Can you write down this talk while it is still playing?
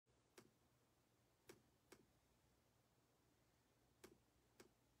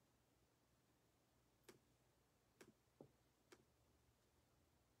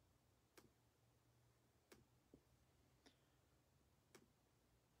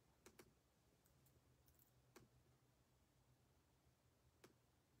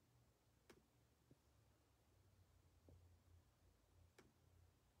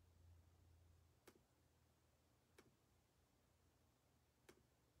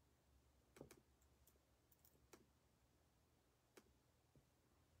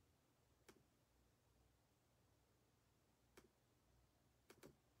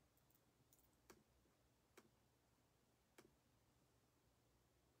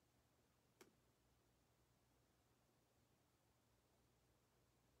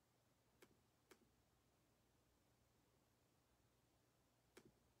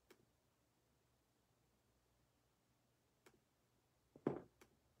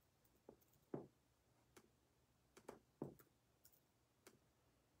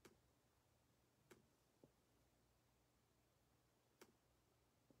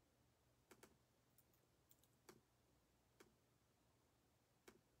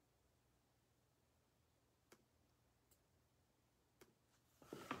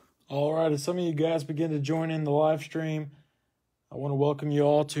All right, as some of you guys begin to join in the live stream, I want to welcome you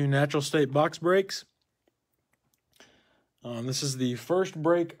all to Natural State Box Breaks. This is the first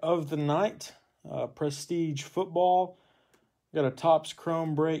break of the night, Prestige Football. Got a Topps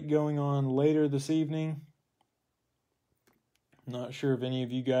Chrome break going on later this evening. Not sure if any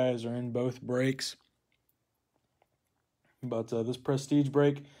of you guys are in both breaks, but this Prestige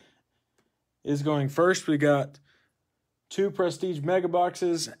break is going first. We got 2 Prestige Mega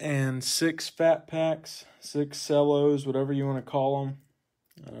Boxes and 6 Fat Packs, 6 Cellos, whatever you want to call them.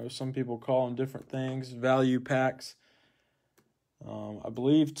 I know some people call them different things, value packs. I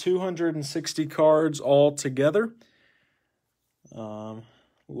believe 260 cards all together.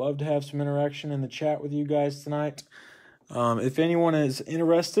 Love to have some interaction in the chat with you guys tonight. If anyone is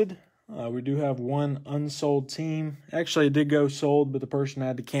interested, we do have one unsold team. Actually, it did go sold, but the person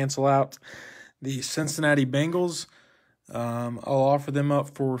had to cancel out. The Cincinnati Bengals. I'll offer them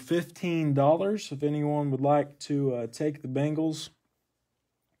up for $15 if anyone would like to take the Bengals.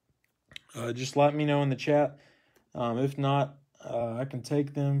 Just let me know in the chat. If not, I can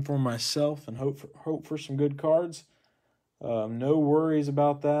take them for myself and hope for some good cards. No worries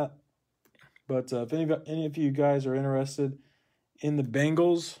about that. But if any of you guys are interested in the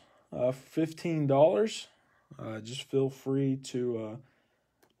Bengals, $15, just feel free to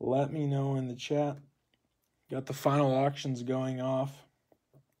let me know in the chat. Got the final auctions going off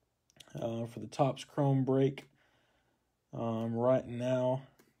for the Topps Chrome break right now.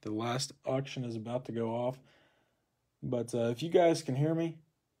 The last auction is about to go off. But if you guys can hear me,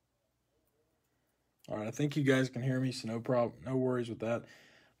 all right, I think you guys can hear me, so no problem, no worries with that.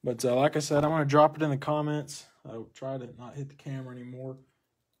 But like I said, I'm going to drop it in the comments. I'll try to not hit the camera anymore.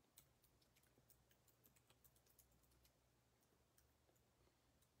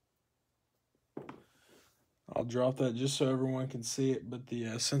 I'll drop that just so everyone can see it, but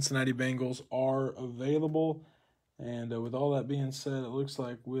the Cincinnati Bengals are available. And with all that being said, it looks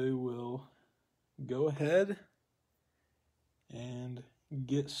like we will go ahead and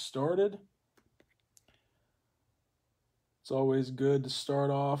get started. It's always good to start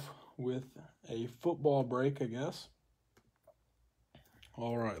off with a football break, I guess.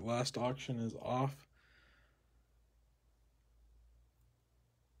 All right, last auction is off.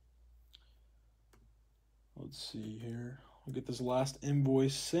 Let's see here. We'll get this last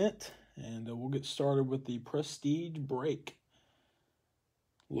invoice sent, and we'll get started with the Prestige break.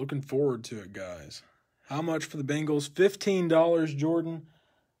 Looking forward to it, guys. How much for the Bengals? $15, Jordan,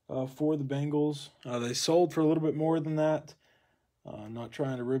 for the Bengals. They sold for a little bit more than that. I'm not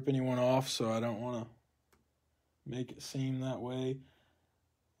trying to rip anyone off, so I don't want to make it seem that way.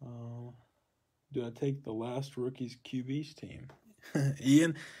 Do I take the last rookies QB's team?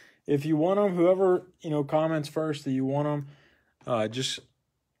 Ian, if you want them, whoever comments first that you want them, just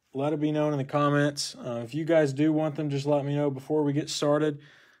let it be known in the comments. If you guys do want them, just let me know before we get started.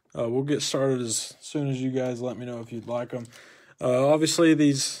 We'll get started as soon as you guys let me know if you'd like them. Obviously,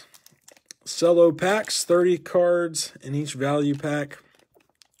 these Cello packs, 30 cards in each value pack.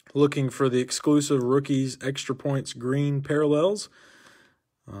 Looking for the exclusive rookies, extra points, green parallels.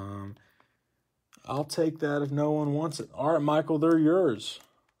 I'll take that if no one wants it. All right, Michael, they're yours.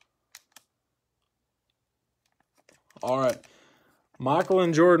 All right. Michael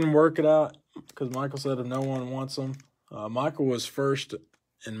and Jordan work it out because Michael said if no one wants them. Michael was first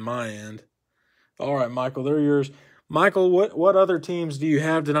in my end. All right, Michael, they're yours. Michael, what other teams do you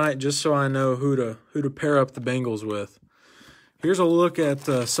have tonight just so I know who to pair up the Bengals with? Here's a look at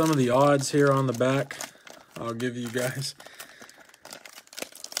some of the odds here on the back. I'll give you guys.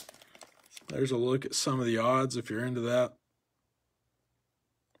 There's a look at some of the odds if you're into that.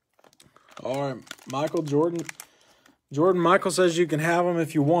 All right, Michael, Jordan, Michael says you can have them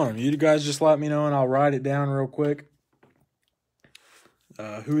if you want them. You guys just let me know and I'll write it down real quick.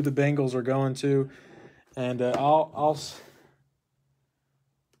 Who the Bengals are going to. And I'll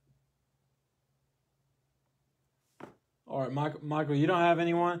all right, Michael, you don't have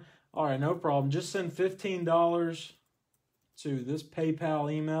anyone? All right, no problem. Just send $15 to this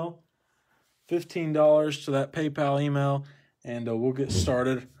PayPal email. $15 to that PayPal email, and we'll get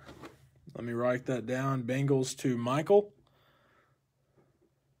started. Let me write that down. Bengals to Michael.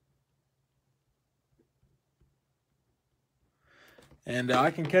 And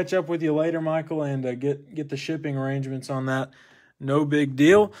I can catch up with you later, Michael, and get the shipping arrangements on that. No big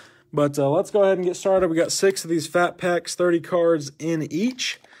deal. But let's go ahead and get started. We got 6 of these fat packs, 30 cards in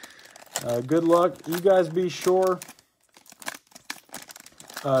each. Good luck. You guys be sure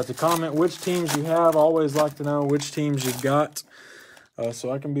to comment which teams you have. I always like to know which teams you got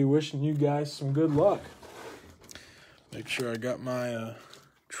so I can be wishing you guys some good luck. Make sure I got my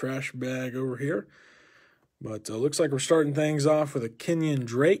trash bag over here. But looks like we're starting things off with a Kenyon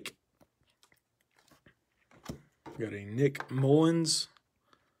Drake. Got a Nick Mullins,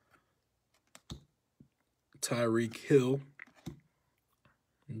 Tyreek Hill,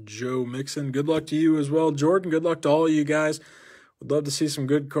 Joe Mixon. Good luck to you as well, Jordan. Good luck to all of you guys. Would love to see some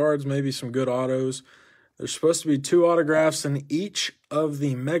good cards, maybe some good autos. There's supposed to be 2 autographs in each of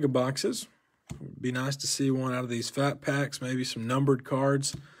the mega boxes. It'd be nice to see one out of these fat packs, maybe some numbered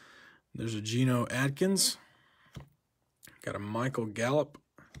cards. There's a Geno Atkins. Got a Michael Gallup,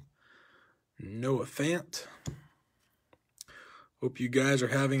 Noah Fant. Hope you guys are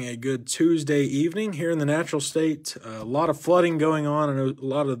having a good Tuesday evening here in the Natural State. A lot of flooding going on, and a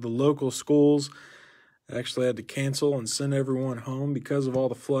lot of the local schools actually had to cancel and send everyone home because of all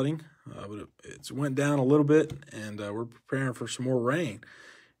the flooding. But it's went down a little bit, and we're preparing for some more rain.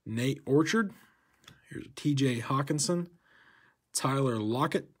 Nate Orchard. Here's T.J. Hawkinson. Tyler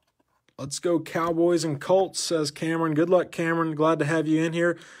Lockett. Let's go Cowboys and Colts, says Cameron. Good luck, Cameron. Glad to have you in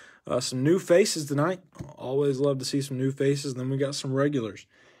here. Some new faces tonight. Always love to see some new faces. And then we got some regulars.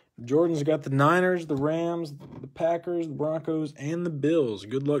 Jordan's got the Niners, the Rams, the Packers, the Broncos, and the Bills.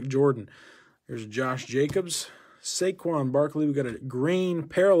 Good luck, Jordan. Here's Josh Jacobs. Saquon Barkley. We got a green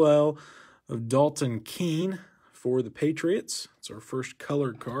parallel of Dalton Keene for the Patriots. It's our first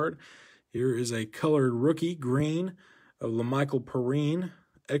colored card. Here is a colored rookie, green, of LaMichael Perine.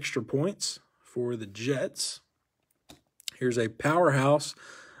 Extra points for the Jets. Here's a powerhouse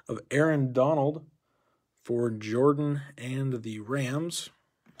of Aaron Donald for Jordan and the Rams.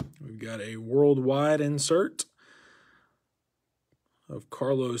 We've got a worldwide insert of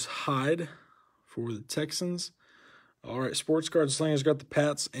Carlos Hyde for the Texans. All right, Sports Card Slinger's got the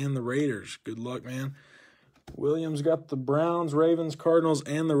Pats and the Raiders. Good luck, man. Williams got the Browns, Ravens, Cardinals,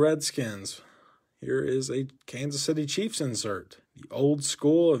 and the Redskins. Here is a Kansas City Chiefs insert. The old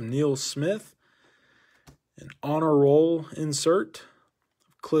school of Neil Smith. An honor roll insert.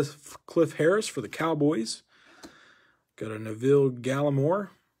 Cliff Harris for the Cowboys. Got a Neville Gallimore.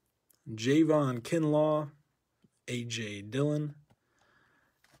 Javon Kinlaw. A.J. Dillon.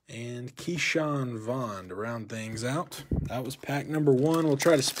 And Keyshawn Vaughn to round things out. That was pack number 1. We'll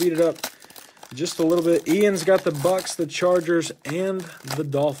try to speed it up just a little bit. Ian's got the Bucks, the Chargers, and the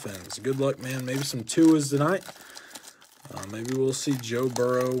Dolphins. Good luck, man. Maybe some Tuas tonight. Maybe we'll see Joe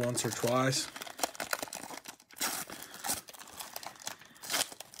Burrow once or twice.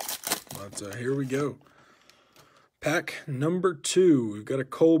 But here we go. Pack number 2. We've got a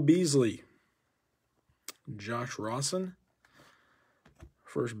Cole Beasley. Josh Rawson.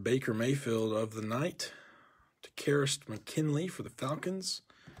 First Baker Mayfield of the night. Karis McKinley for the Falcons.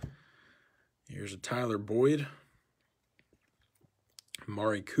 Here's a Tyler Boyd.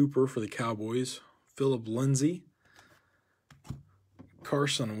 Amari Cooper for the Cowboys. Phillip Lindsay.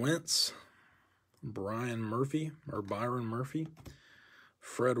 Carson Wentz. Byron Murphy.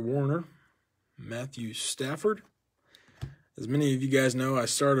 Fred Warner. Matthew Stafford. As many of you guys know, I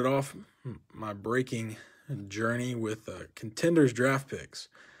started off my breaking journey with Contenders draft picks.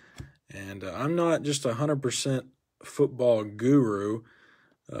 And I'm not just 100% football guru,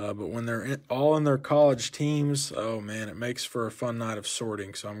 but when they're all in their college teams, oh man, it makes for a fun night of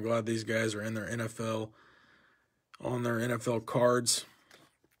sorting. So I'm glad these guys are in their NFL, on their NFL cards.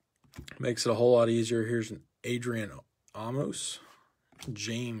 Makes it a whole lot easier. Here's an Adrian Amos,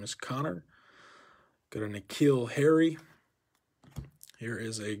 James Conner. Got a N'Keal Harry. Here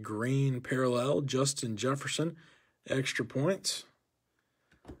is a green parallel, Justin Jefferson, extra points.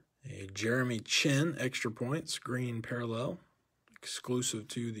 A Jeremy Chin, extra points, green parallel, exclusive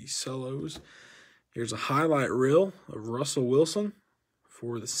to the Cellos. Here's a highlight reel of Russell Wilson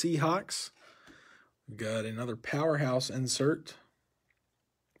for the Seahawks. We've got another powerhouse insert,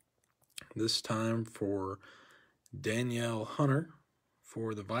 this time for Danielle Hunter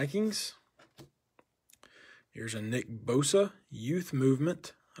for the Vikings. Here's a Nick Bosa, Youth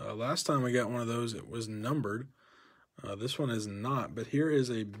Movement. Last time we got one of those, it was numbered. This one is not, but here is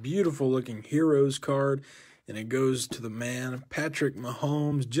a beautiful-looking Heroes card, and it goes to the man, Patrick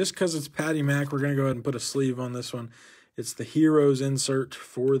Mahomes. Just because it's Patty Mac, we're going to go ahead and put a sleeve on this one. It's the Heroes insert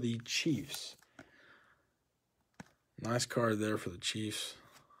for the Chiefs. Nice card there for the Chiefs.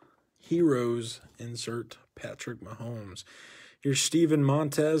 Heroes insert, Patrick Mahomes. Here's Steven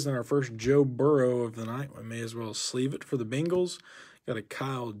Montez and our first Joe Burrow of the night. We may as well sleeve it for the Bengals. Got a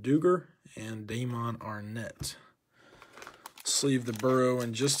Kyle Duggar and Damon Arnett. Sleeve the Burrow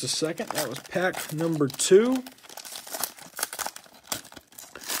in just a second. That was pack number 2.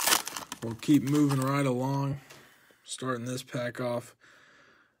 We'll keep moving right along. Starting this pack off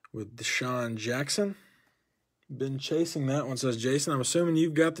with Deshaun Jackson. Been chasing that one, says Jason. I'm assuming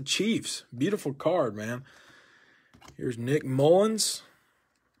you've got the Chiefs. Beautiful card, man. Here's Nick Mullins.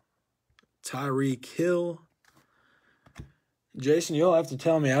 Tyreek Hill. Jason, you'll have to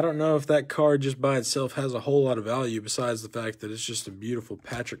tell me. I don't know if that card just by itself has a whole lot of value besides the fact that it's just a beautiful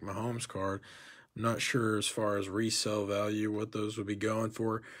Patrick Mahomes card. I'm not sure as far as resale value what those would be going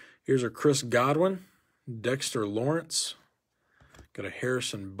for. Here's a Chris Godwin, Dexter Lawrence. Got a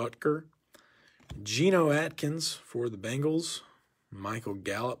Harrison Butker. Geno Atkins for the Bengals. Michael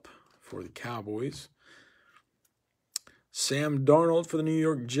Gallup for the Cowboys. Sam Darnold for the New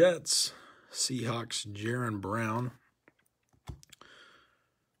York Jets. Seahawks, Jaron Brown.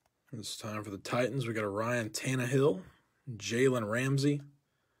 It's time for the Titans. We got a Ryan Tannehill, Jalen Ramsey,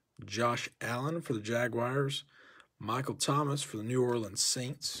 Josh Allen for the Jaguars, Michael Thomas for the New Orleans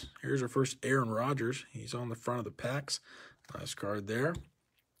Saints. Here's our first Aaron Rodgers. He's on the front of the packs. Nice card there.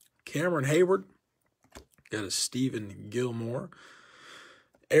 Cameron Hayward. Got a Stephen Gilmore.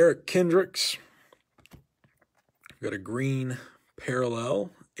 Eric Kendricks. Got a green parallel.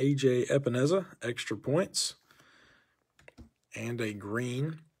 AJ Epineza, extra points. And a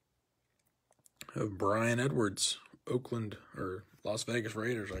green of Brian Edwards, Oakland, or Las Vegas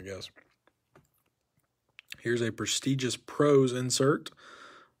Raiders, I guess. Here's a prestigious pros insert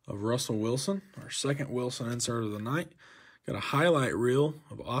of Russell Wilson, our second Wilson insert of the night. Got a highlight reel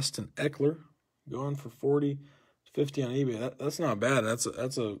of Austin Eckler, going for $40, $50 on eBay. That's not bad.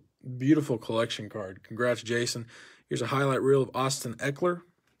 That's a beautiful collection card. Congrats, Jason. Here's a highlight reel of Austin Eckler.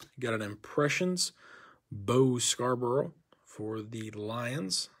 Got an Impressions, Bo Scarborough for the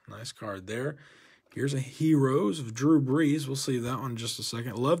Lions. Nice card there. Here's a Heroes of Drew Brees. We'll see that one in just a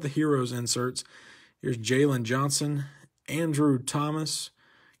second. Love the Heroes inserts. Here's Jalen Johnson, Andrew Thomas,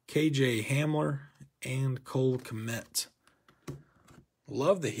 KJ Hamler, and Cole Kmet.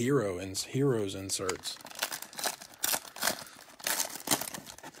 Love the Heroes inserts.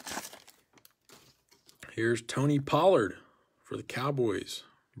 Here's Tony Pollard for the Cowboys.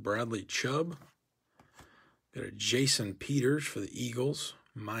 Bradley Chubb. Got a Jason Peters for the Eagles.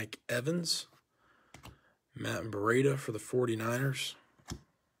 Mike Evans. Matt Breida for the 49ers.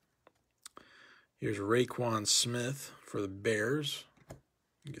 Here's Raekwon Smith for the Bears.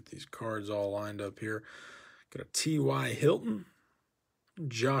 Get these cards all lined up here. Got a T.Y. Hilton.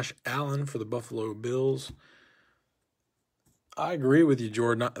 Josh Allen for the Buffalo Bills. I agree with you,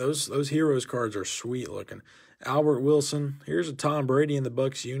 Jordan. Those Heroes cards are sweet looking. Albert Wilson. Here's a Tom Brady in the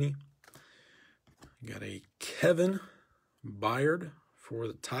Bucs uni. Got a Kevin Byard for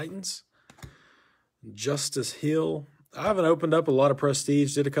the Titans. Justice Hill. I haven't opened up a lot of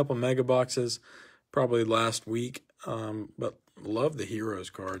Prestige. Did a couple mega boxes probably last week. But love the Heroes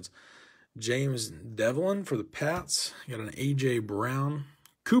cards. James Devlin for the Pats. Got an A.J. Brown.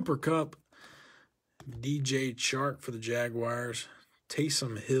 Cooper Kupp. DJ Chark for the Jaguars.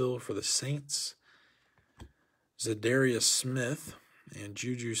 Taysom Hill for the Saints. Zadarius Smith and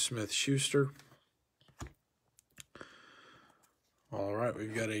Juju Smith-Schuster. All right,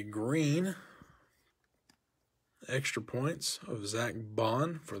 we've got a green extra points of Zach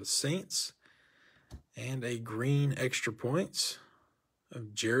Bond for the Saints. And a green extra points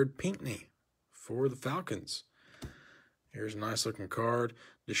of Jared Pinkney for the Falcons. Here's a nice looking card.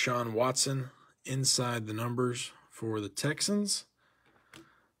 Deshaun Watson inside the numbers for the Texans.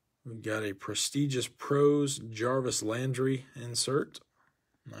 We've got a prestigious pros Jarvis Landry insert.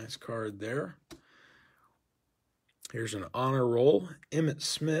 Nice card there. Here's an honor roll. Emmitt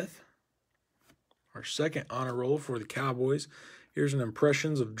Smith. Our second honor roll for the Cowboys. Here's an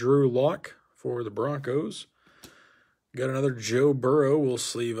Impressions of Drew Lock for the Broncos. Got another Joe Burrow. We'll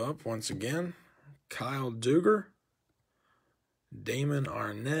sleeve up once again. Kyle Duggar. Damon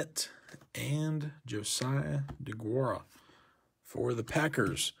Arnett. And Josiah DeGuara for the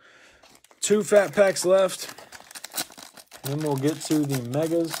Packers. 2 fat packs left. Then we'll get to the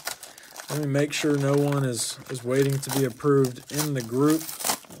megas. Let me make sure no one is waiting to be approved in the group,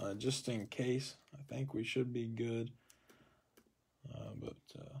 just in case. I think we should be good, but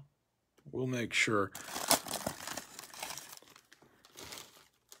we'll make sure.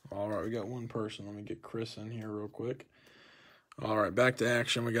 All right, we got one person. Let me get Chris in here real quick. All right, back to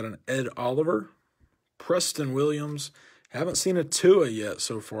action. We got an Ed Oliver, Preston Williams. Haven't seen a Tua yet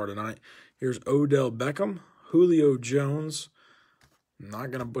so far tonight. Here's Odell Beckham, Julio Jones. I'm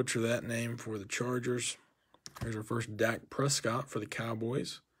not going to butcher that name for the Chargers. Here's our first Dak Prescott for the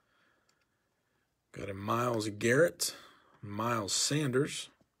Cowboys. Got a Myles Garrett, Miles Sanders,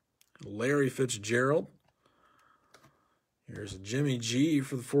 Larry Fitzgerald. Here's a Jimmy G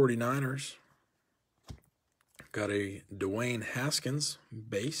for the 49ers. Got a Dwayne Haskins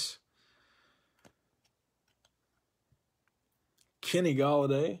base. Kenny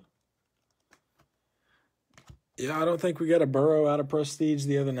Golladay. Yeah, I don't think we got a Burrow out of Prestige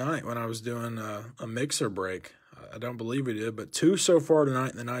the other night when I was doing a mixer break. I don't believe we did, but 2 so far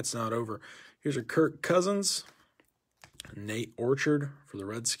tonight, and the night's not over. Here's a Kirk Cousins, Nate Orchard for the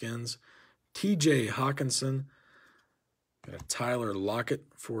Redskins, TJ Hawkinson, got a Tyler Lockett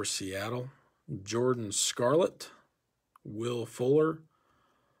for Seattle, Jordan Scarlett, Will Fuller,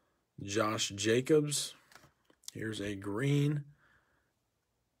 Josh Jacobs. Here's a green,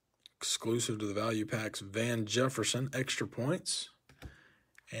 exclusive to the value packs, Van Jefferson, extra points.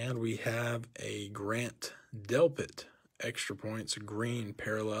 And we have a Grant Delpit, extra points, green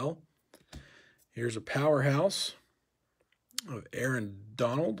parallel. Here's a powerhouse of Aaron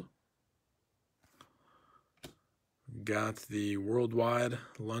Donald. Got the Worldwide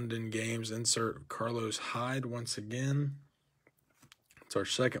London Games insert, Carlos Hyde once again. It's our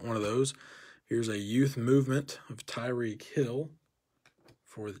second one of those. Here's a Youth Movement of Tyreek Hill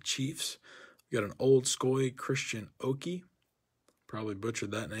for the Chiefs. We got an Old School Christian Oki, probably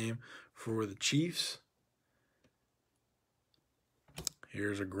butchered that name, for the Chiefs.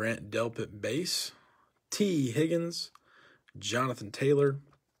 Here's a Grant Delpit base, T. Higgins, Jonathan Taylor,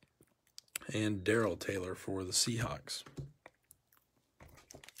 and Darrell Taylor for the Seahawks.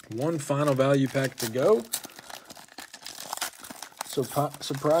 One final value pack to go. So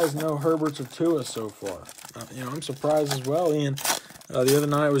surprised no Herberts or Tua so far. I'm surprised as well, Ian. The other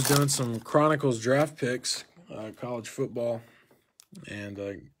night I was doing some Chronicles draft picks, college football,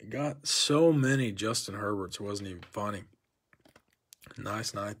 and got so many Justin Herberts. It wasn't even funny.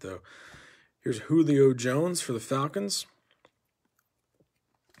 Nice night, though. Here's Julio Jones for the Falcons.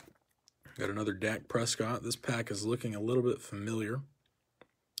 Got another Dak Prescott. This pack is looking a little bit familiar.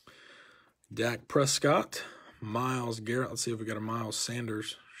 Dak Prescott, Myles Garrett. Let's see if we got a Miles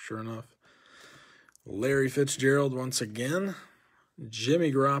Sanders. Sure enough. Larry Fitzgerald once again.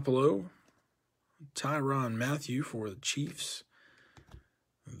 Jimmy Garoppolo. Tyrann Mathieu for the Chiefs.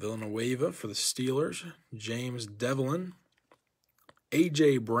 Villanueva for the Steelers. James Devlin.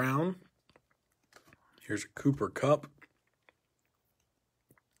 A.J. Brown. Here's a Cooper Kupp.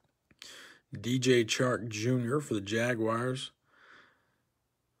 DJ Chark Jr. for the Jaguars.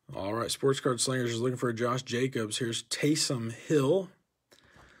 All right, Sports Card Slingers is looking for a Josh Jacobs. Here's Taysom Hill.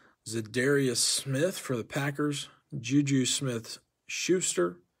 Zadarius Smith for the Packers. Juju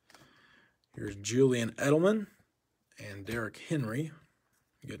Smith-Schuster. Here's Julian Edelman and Derrick Henry.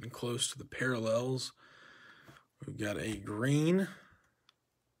 Getting close to the parallels. We've got a green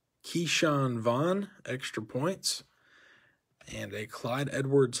Keyshawn Vaughn, extra points. And a Clyde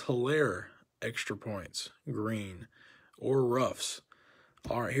Edwards-Helaire, extra points, green, or roughs.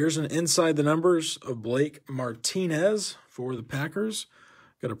 All right, here's an inside the numbers of Blake Martinez for the Packers.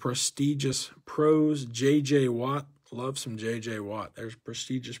 Got a prestigious pros J.J. Watt. Love some J.J. Watt. There's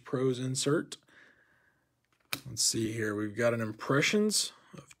prestigious pros insert. Let's see here. We've got an impressions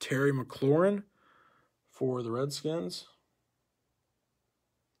of Terry McLaurin for the Redskins.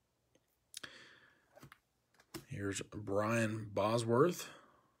 Here's Brian Bosworth,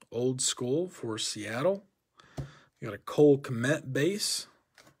 Old School for Seattle. You got a Cole Kmet base.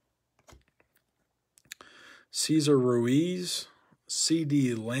 Cesar Ruiz,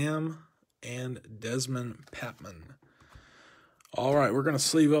 C.D. Lamb, and Desmond Patman. All right, we're going to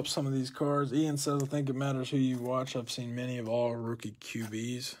sleeve up some of these cards. Ian says, I think it matters who you watch. I've seen many of all rookie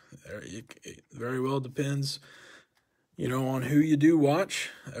QBs. It very well depends, on who you do watch.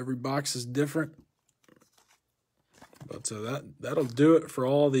 Every box is different. But that'll do it for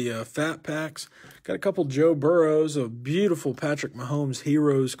all the fat packs. Got a couple Joe Burrows, a beautiful Patrick Mahomes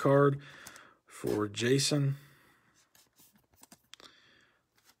Heroes card for Jason.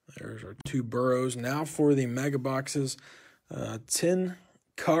 There's our 2 Burrows. Now for the mega boxes. 10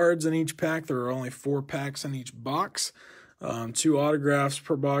 cards in each pack. There are only 4 packs in each box. 2 autographs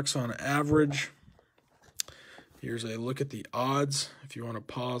per box on average. Here's a look at the odds if you want to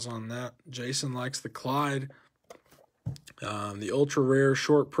pause on that. Jason likes the Clyde. The ultra rare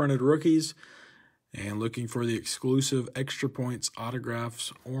short printed rookies, and looking for the exclusive extra points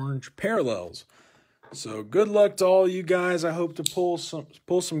autographs orange parallels. So good luck to all you guys. I hope to pull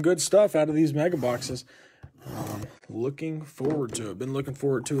some good stuff out of these mega boxes. Looking forward to it. Been looking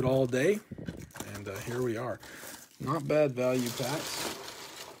forward to it all day, and here we are. Not bad value packs,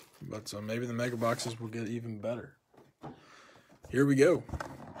 but maybe the mega boxes will get even better. Here we go.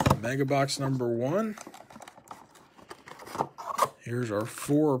 Mega box number 1. Here's our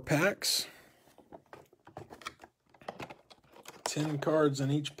 4 packs. 10 cards in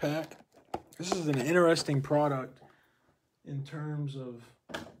each pack. This is an interesting product in terms of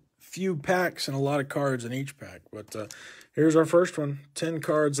few packs and a lot of cards in each pack. But here's our first one, 10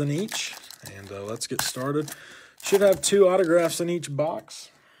 cards in each. And let's get started. Should have 2 autographs in each box.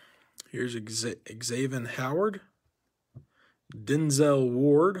 Here's Xavier Howard, Denzel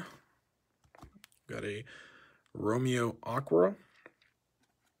Ward, got a Romeo Okwara,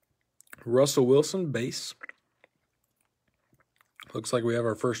 Russell Wilson, base. Looks like we have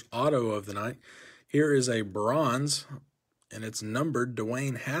our first auto of the night. Here is a bronze, and it's numbered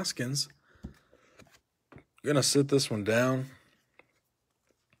Dwayne Haskins. I'm going to sit this one down.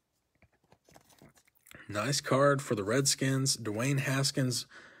 Nice card for the Redskins. Dwayne Haskins,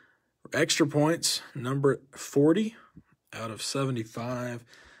 extra points, number 40 out of 75.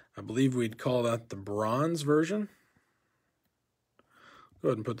 I believe we'd call that the bronze version. Go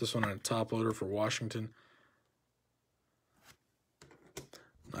ahead and put this one on a top loader for Washington.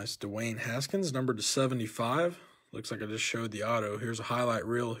 Nice Dwayne Haskins, numbered to 75. Looks like I just showed the auto. Here's a highlight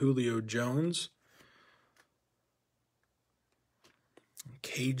reel, Julio Jones.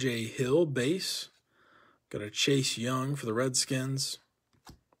 KJ Hill, base. Got a Chase Young for the Redskins.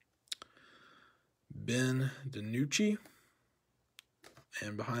 Ben DiNucci.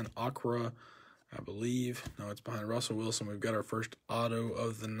 And behind Okwara, I believe, no, it's behind Russell Wilson. We've got our first auto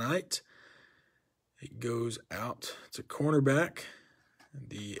of the night. It goes out to cornerback,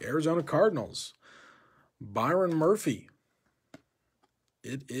 the Arizona Cardinals, Byron Murphy.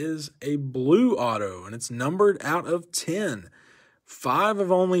 It is a blue auto, and it's numbered out of 10. 5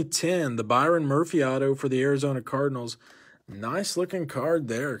 of only 10, the Byron Murphy auto for the Arizona Cardinals. Nice looking card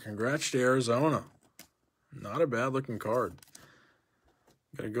there. Congrats to Arizona. Not a bad looking card.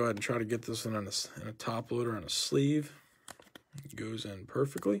 Got to go ahead and try to get this one in a top loader on a sleeve. It goes in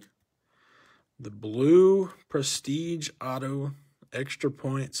perfectly. The blue Prestige auto, extra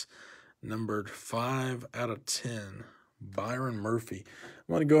points, numbered 5 out of 10. Byron Murphy.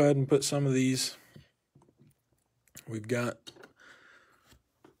 I'm going to go ahead and put some of these. I'm going to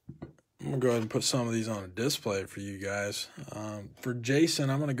go ahead and put some of these on a display for you guys. For Jason,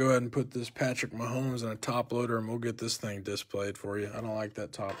 I'm going to go ahead and put this Patrick Mahomes in a top loader, and we'll get this thing displayed for you. I don't like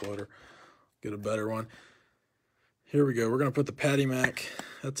that top loader. Get a better one. Here we go. We're going to put the Patty Mac.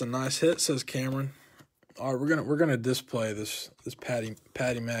 That's a nice hit, says Cameron. All right, we're gonna display this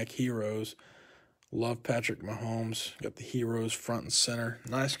Patty Mac Heroes. Love Patrick Mahomes. Got the Heroes front and center.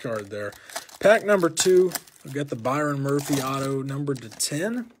 Nice card there. Pack number 2. We've got the Byron Murphy auto, numbered to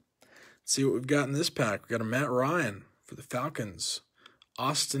 10. See what we've got in this pack. We've got a Matt Ryan for the Falcons.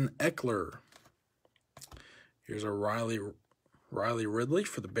 Austin Eckler. Here's a Riley Ridley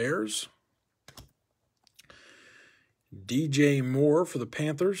for the Bears. DJ Moore for the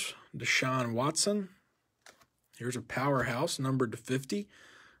Panthers. Deshaun Watson. Here's a Powerhouse, numbered to 50. I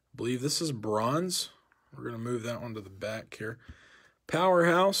believe this is bronze. We're going to move that one to the back here.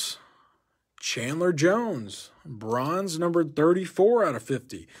 Powerhouse. Chandler Jones. Bronze, numbered 34 out of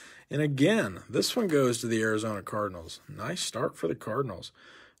 50. And again, this one goes to the Arizona Cardinals. Nice start for the Cardinals.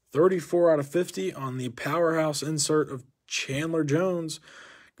 34 out of 50 on the Powerhouse insert of Chandler Jones.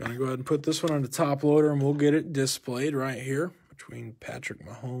 Going to go ahead and put this one on the top loader, and we'll get it displayed right here between Patrick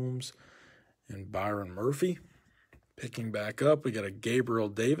Mahomes and Byron Murphy. Picking back up, we got a Gabriel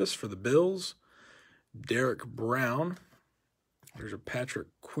Davis for the Bills. Derek Brown. There's a Patrick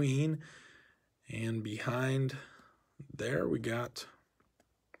Queen. And behind there, we got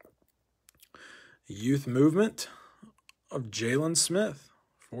Youth Movement of Jalen Smith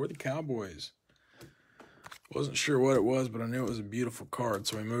for the Cowboys. Wasn't sure what it was, but I knew it was a beautiful card,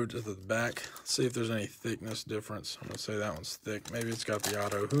 so we moved it to the back. Let's see if there's any thickness difference. I'm going to say that one's thick. Maybe it's got the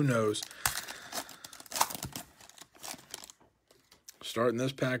auto. Who knows? Starting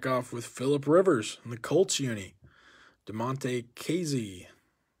this pack off with Phillip Rivers in the Colts uni. DeMonte Casey.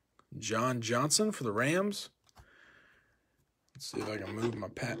 John Johnson for the Rams. Let's see if I can move my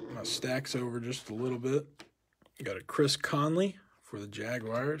stacks over just a little bit. Got a Chris Conley for the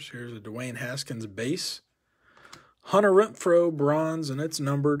Jaguars. Here's a Dwayne Haskins base. Hunter Renfrow bronze, and it's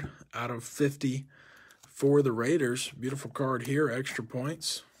numbered out of 50 for the Raiders. Beautiful card here, extra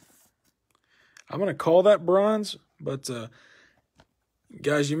points. I'm going to call that bronze, but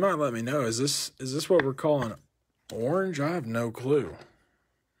guys, you might let me know. Is this what we're calling orange? I have no clue.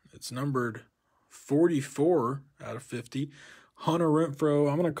 It's numbered 44 out of 50. Hunter Renfrow,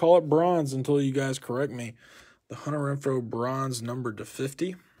 I'm going to call it bronze until you guys correct me. The Hunter Renfrow bronze numbered to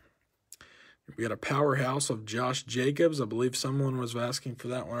 50. We got a Powerhouse of Josh Jacobs. I believe someone was asking for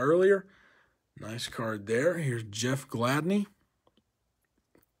that one earlier. Nice card there. Here's Jeff Gladney.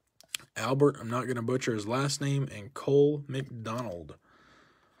 Albert, I'm not going to butcher his last name, and Cole McDonald.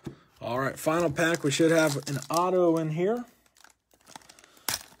 All right, final pack. We should have an auto in here.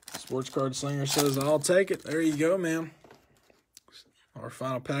 Let's Sports Card Slinger says, I'll take it. There you go, man. Our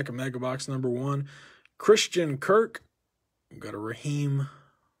final pack of Mega Box number 1. Christian Kirk. We've got a Raheem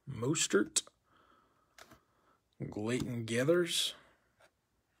Mostert. Leighton Gathers.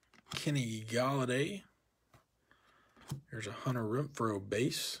 Kenny Galladay. Here's a Hunter Renfrow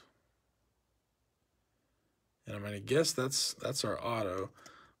base. And I'm going to guess that's our auto.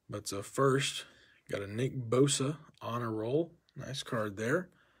 But first, got a Nick Bosa honor roll. Nice card there.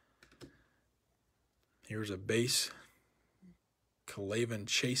 Here's a base, Kalavin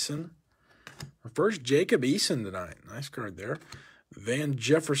Chasen. Our first Jacob Eason tonight. Nice card there. Van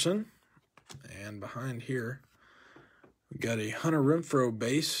Jefferson. And behind here, we got a Hunter Renfrow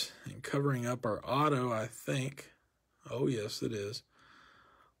base. And covering up our auto, I think. Oh, yes, it is.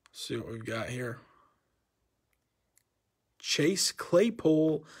 Let's see what we've got here. Chase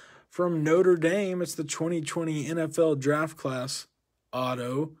Claypool from Notre Dame. It's the 2020 NFL Draft Class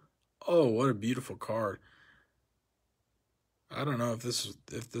auto. Oh, what a beautiful card. I don't know if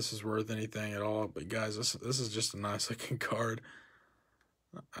this is worth anything at all, but guys, this is just a nice looking card.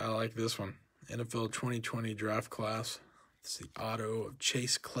 I like this one. NFL 2020 Draft Class. It's the auto of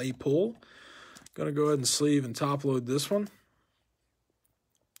Chase Claypool. Gonna go ahead and sleeve and top load this one.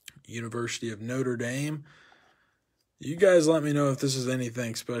 University of Notre Dame. You guys let me know if this is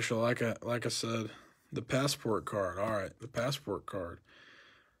anything special. Like I said, the passport card. All right, the passport card.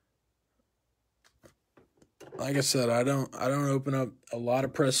 Like I said, I don't open up a lot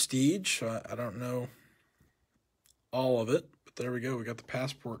of prestige, so I don't know all of it. But there we go. We got the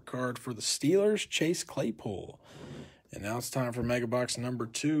passport card for the Steelers, Chase Claypool. And now it's time for Mega Box number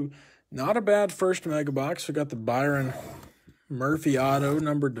 2. Not a bad first Mega Box. We got the Byron Murphy auto,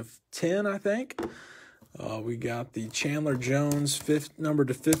 numbered to 10, I think. We got the Chandler Jones, numbered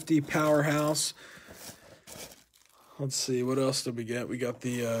to 50 powerhouse. Let's see, what else did we get? We got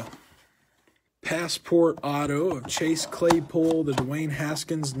the passport auto of Chase Claypool, the Dwayne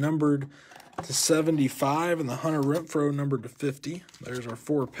Haskins, numbered to 75, and the Hunter Renfrow, numbered to 50. There's our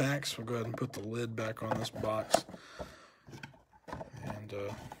 4 packs. We'll go ahead and put the lid back on this box. And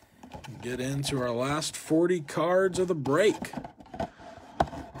get into our last 40 cards of the break.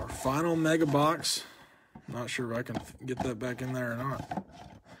 Our final Mega Box. Not sure if I can get that back in there or not.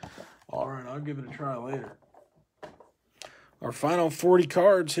 All right, I'll give it a try later. Our final 40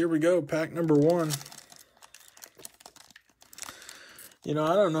 cards. Here we go. Pack number 1. You know,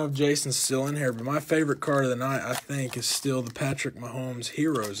 I don't know if Jason's still in here, but my favorite card of the night, I think, is still the Patrick Mahomes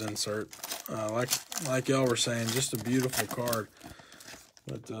Heroes insert. Like y'all were saying, just a beautiful card.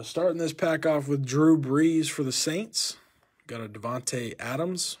 But starting this pack off with Drew Brees for the Saints. Got a Devontae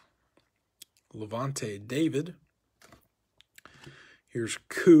Adams. Levante David. Here's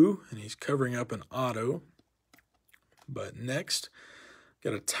Koo, and he's covering up an auto. But next,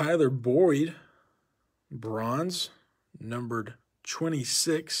 got a Tyler Boyd bronze, numbered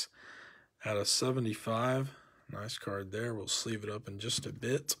 26 out of 75. Nice card there. We'll sleeve it up in just a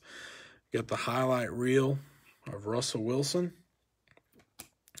bit. Got the highlight reel of Russell Wilson.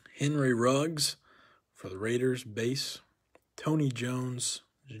 Henry Ruggs for the Raiders base. Tony Jones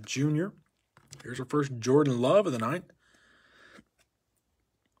Jr. Here's our first Jordan Love of the night.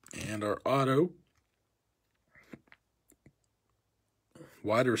 And our auto.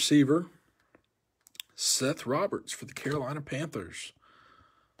 Wide receiver. Seth Roberts for the Carolina Panthers.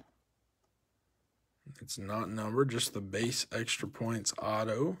 It's not numbered, just the base extra points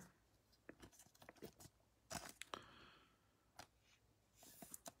auto.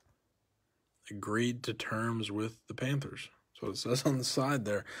 Agreed to terms with the Panthers. That's what it says on the side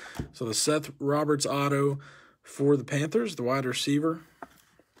there. So the Seth Roberts auto for the Panthers, the wide receiver.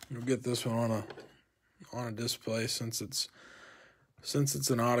 We'll get this one on a display since it's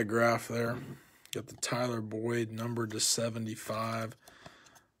an autograph there. Got the Tyler Boyd numbered to 75.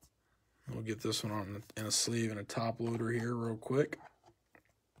 We'll get this one on in a sleeve and a top loader here real quick.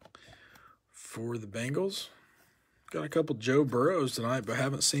 For the Bengals. Got a couple Joe Burrows tonight, but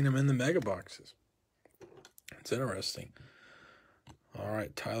haven't seen him in the Mega Boxes. It's interesting. All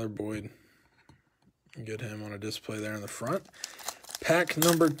right, Tyler Boyd. Get him on a display there in the front. Pack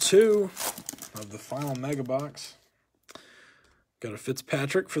number 2 of the final Mega Box. Got a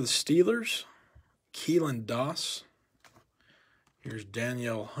Fitzpatrick for the Steelers. Keelan Doss. Here's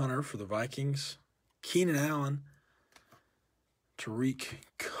Danielle Hunter for the Vikings. Keenan Allen. Tariq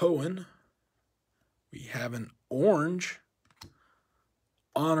Cohen. We have an orange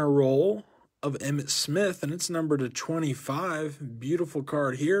honor roll of Emmitt Smith, and it's numbered to 25. Beautiful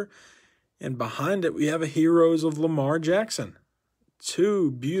card here. And behind it, we have a Heroes of Lamar Jackson.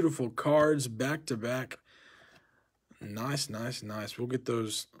 2 beautiful cards back to back. Nice, nice, nice. We'll get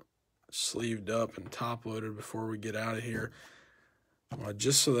those sleeved up and top loaded before we get out of here.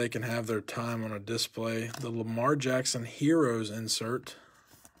 Just so they can have their time on a display. The Lamar Jackson Heroes insert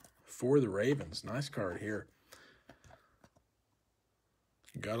for the Ravens. Nice card here.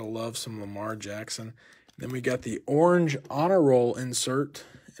 Gotta love some Lamar Jackson. Then we got the orange honor roll insert,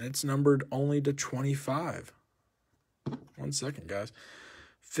 and it's numbered only to 25. 1 second, guys.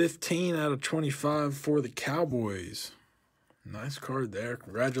 15 out of 25 for the Cowboys. Nice card there.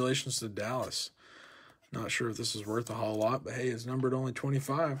 Congratulations to Dallas. Not sure if this is worth a whole lot, but hey, it's numbered only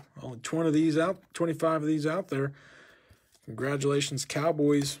 25. Only 20 of these out, 25 of these out there. Congratulations,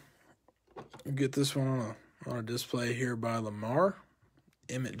 Cowboys. We'll get this one on a display here by Lamar.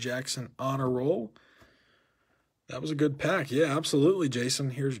 Emmett Jackson honor roll. That was a good pack. Yeah, absolutely,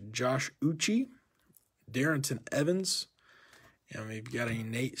 Jason. Here's Josh Uche, Darrington Evans, and we've got a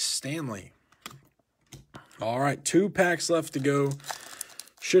Nate Stanley. All right, 2 packs left to go.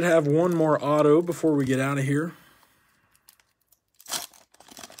 Should have one more auto before we get out of here.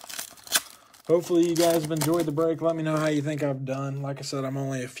 Hopefully you guys have enjoyed the break. Let me know how you think I've done. Like I said, I'm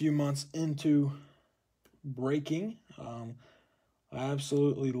only a few months into breaking. I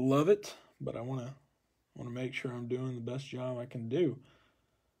absolutely love it, but I want to make sure I'm doing the best job I can do.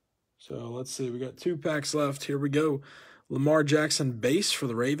 So let's see. We got 2 packs left. Here we go. Lamar Jackson base for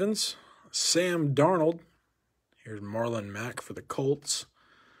the Ravens. Sam Darnold. Here's Marlon Mack for the Colts.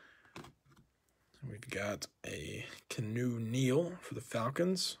 We've got a Canu Neal for the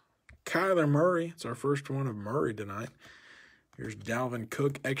Falcons. Kyler Murray. It's our first one of Murray tonight. Here's Dalvin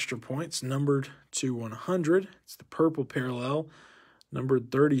Cook extra points, numbered to 100. It's the purple parallel,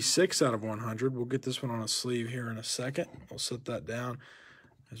 numbered 36 out of 100. We'll get this one on a sleeve here in a second. We'll set that down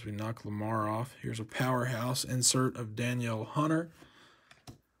as we knock Lamar off. Here's a powerhouse insert of Danielle Hunter.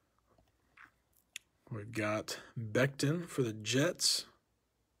 We've got Becton for the Jets,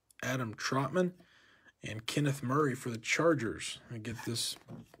 Adam Trotman, and Kenneth Murray for the Chargers. I get this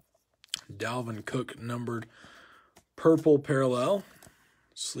Dalvin Cook numbered purple parallel,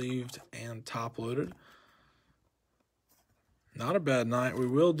 sleeved and top loaded. Not a bad night. We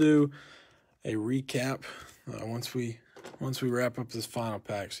will do a recap once we wrap up this final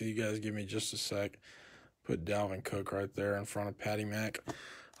pack. So you guys give me just a sec. Put Dalvin Cook right there in front of Patty Mac.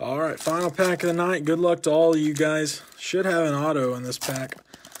 All right, final pack of the night. Good luck to all of you guys. Should have an auto in this pack,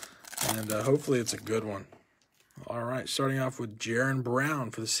 and hopefully it's a good one. All right, starting off with Jaron Brown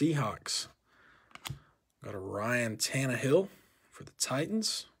for the Seahawks. Got a Ryan Tannehill for the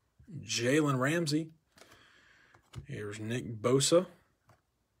Titans. Jalen Ramsey. Here's Nick Bosa.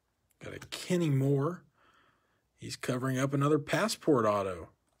 Got a Kenny Moore. He's covering up another passport auto.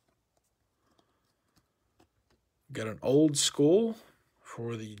 Got an old school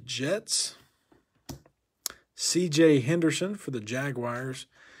for the Jets. C.J. Henderson for the Jaguars.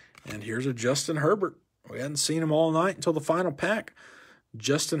 And here's a Justin Herbert. We hadn't seen him all night until the final pack.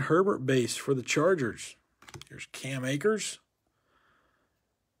 Justin Herbert base for the Chargers. Here's Cam Akers.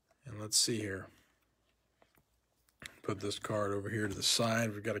 And let's see here. Put this card over here to the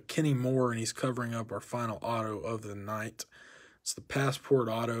side. We've got a Kenny Moore, and he's covering up our final auto of the night. It's the passport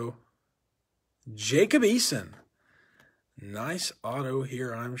auto. Jacob Eason. Nice auto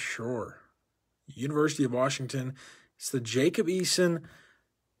here, I'm sure. University of Washington. It's the Jacob Eason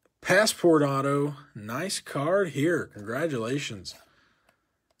passport auto. Nice card here. Congratulations.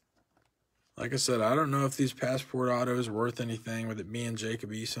 Like I said, I don't know if these passport autos are worth anything with it being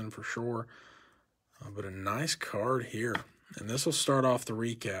Jacob Eason for sure. But a nice card here. And this will start off the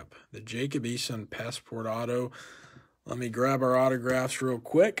recap. The Jacob Eason passport auto. Let me grab our autographs real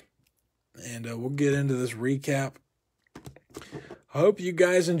quick. And we'll get into this recap. I hope you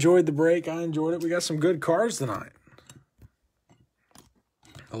guys enjoyed the break. I enjoyed it. We got some good cards tonight.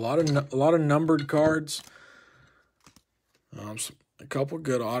 A lot of numbered cards. A couple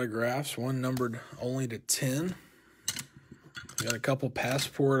good autographs. One numbered only to 10. We got a couple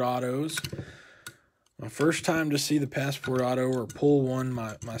passport autos. My first time to see the passport auto or pull one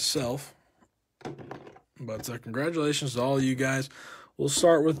myself. But congratulations to all of you guys. We'll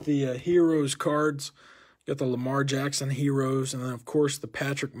start with the Heroes cards. Got the Lamar Jackson Heroes, and then, of course, the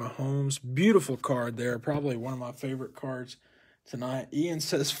Patrick Mahomes. Beautiful card there. Probably one of my favorite cards tonight. Ian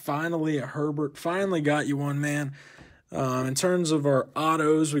says, finally a Herbert. Finally got you one, man. In terms of our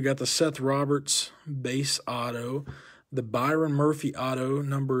autos, we got the Seth Roberts base auto. The Byron Murphy auto,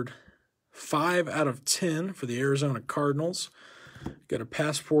 numbered 5 out of 10 for the Arizona Cardinals. Got a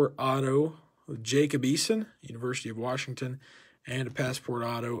passport auto of Jacob Eason, University of Washington, and a passport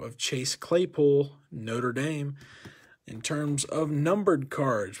auto of Chase Claypool, Notre Dame. In terms of numbered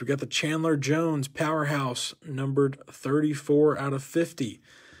cards, we got the Chandler Jones Powerhouse, numbered 34 out of 50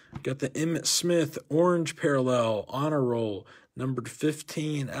 Got the Emmitt Smith Orange Parallel Honor Roll, numbered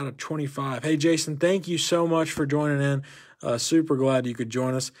 15 out of 25. Hey, Jason, thank you so much for joining in. Super glad you could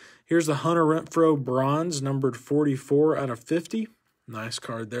join us. Here's the Hunter Renfroe Bronze, numbered 44 out of 50. Nice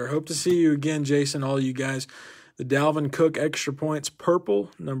card there. Hope to see you again, Jason, all you guys. The Dalvin Cook Extra Points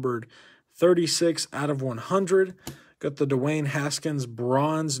Purple, numbered 36 out of 100. Got the Dwayne Haskins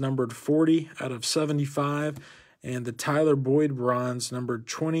Bronze, numbered 40 out of 75. And the Tyler Boyd Bronze, numbered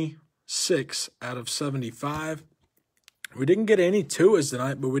 26 out of 75. We didn't get any Tuas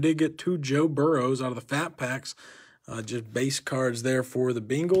tonight, but we did get 2 Joe Burrows out of the Fat Packs. Just base cards there for the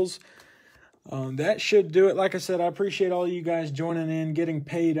Bengals. That should do it. Like I said, I appreciate all you guys joining in, getting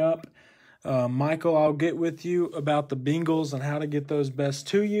paid up. Michael, I'll get with you about the Bengals and how to get those best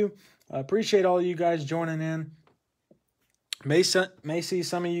to you. I appreciate all you guys joining in. May see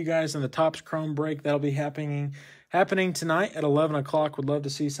some of you guys in the Topps Chrome break. That'll be happening tonight at 11 o'clock. Would love to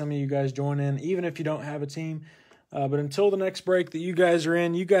see some of you guys join in, even if you don't have a team. But until the next break that you guys are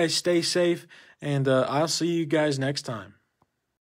in, you guys stay safe, and I'll see you guys next time.